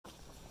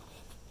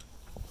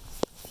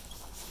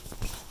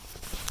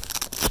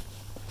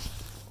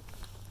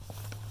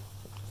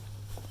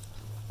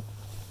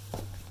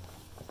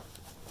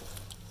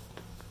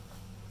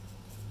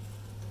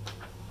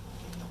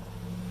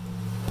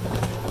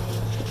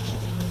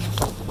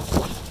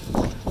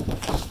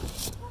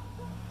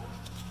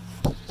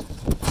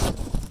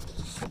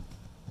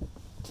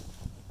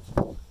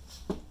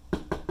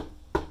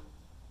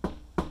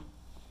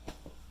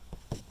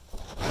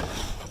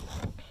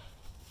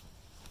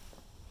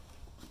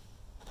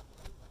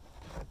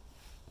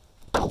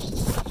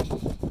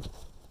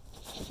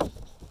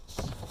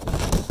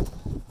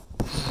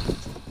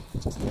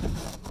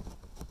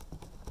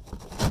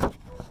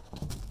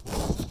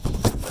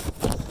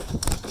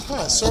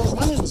So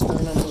my name is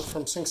Ben. I'm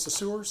from Sinks to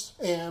Sewers,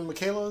 and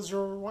Mikayla is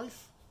your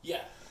wife?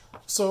 Yeah.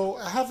 So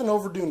I have an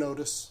overdue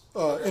notice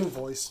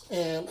invoice,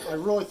 and I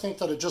really think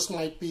that it just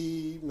might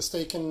be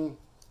mistaken.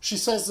 She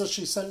says that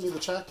she sent me the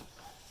check.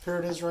 Here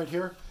it is right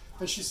here.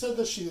 And she said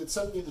that she had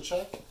sent me the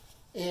check.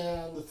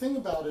 And the thing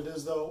about it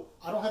is, though,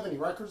 I don't have any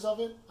records of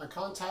it. I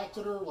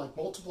contacted her like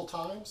multiple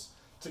times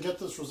to get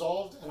this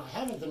resolved, and I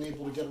haven't been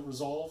able to get it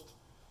resolved.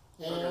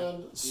 And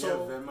okay. Do you have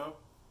Venmo?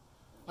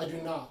 I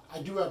do not.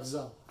 I do have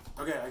Zelled.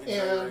 Okay, I can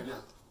tell you right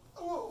now.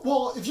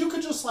 Well, if you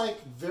could just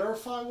like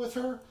verify with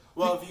her.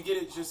 Well, if you get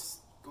it, just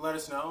let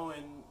us know,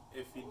 and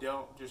if you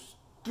don't, just...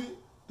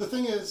 The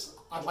thing is,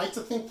 I'd like to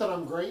think that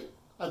I'm great.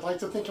 I'd like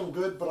to think I'm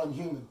good, but I'm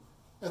human.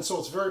 And so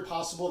it's very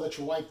possible that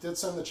your wife did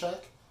send the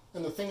check.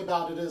 And the thing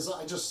about it is,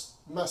 I just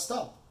messed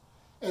up.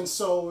 And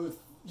so if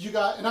you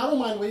got, and I don't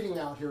mind waiting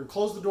out here.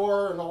 Close the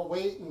door and I'll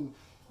wait. And,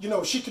 you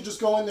know, she could just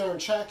go in there and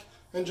check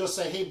and just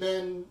say, hey,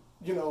 Ben,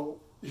 you know,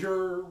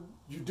 here,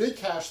 you did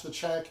cash the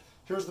check.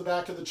 Here's the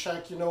back of the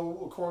check, you know,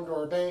 according to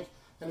our bank.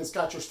 And it's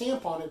got your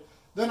stamp on it.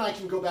 Then I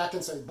can go back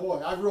and say,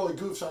 boy, I really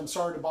goofed, so I'm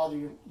sorry to bother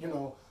you, you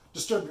know,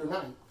 disturb your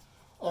night.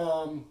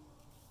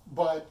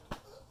 But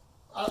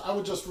I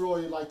would just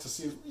really like to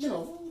see, you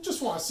know,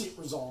 just want to see it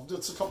resolved.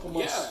 It's a couple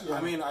months. Yeah,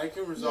 I mean, I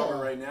can resolve it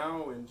right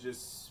now and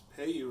just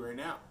pay you right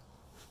now.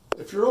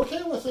 If you're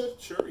okay with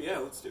it. Sure, yeah,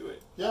 let's do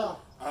it. Yeah.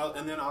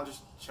 And then I'll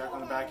just check on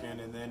the back end,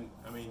 and then,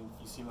 I mean,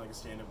 you seem like a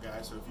stand-up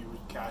guy, so if you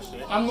cashed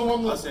it, I'm the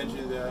one that... I'll send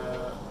you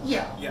the...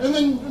 Yeah. And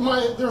then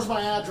there's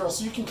my address,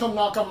 so you can come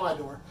knock on my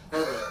door.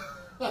 Perfect.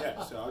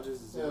 Yeah, so I'll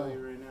just tell you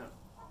right now.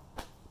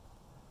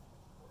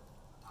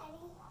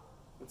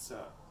 What's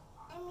up?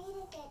 I need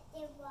to get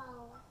the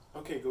roll.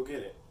 Okay, go get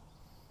it.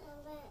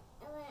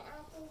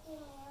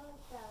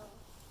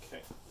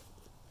 Okay.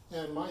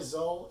 And my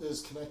Zelle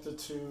is connected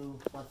to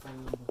my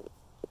phone number.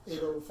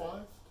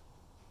 805?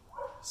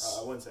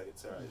 1 second,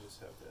 sorry, I just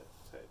have to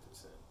type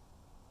this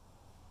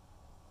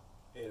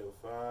in.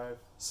 805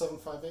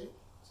 758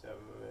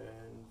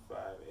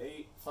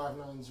 758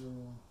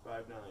 5901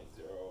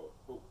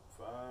 5901.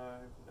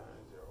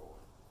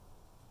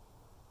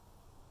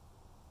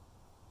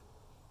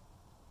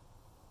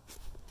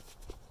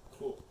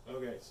 Cool.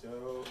 Okay,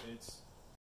 so it's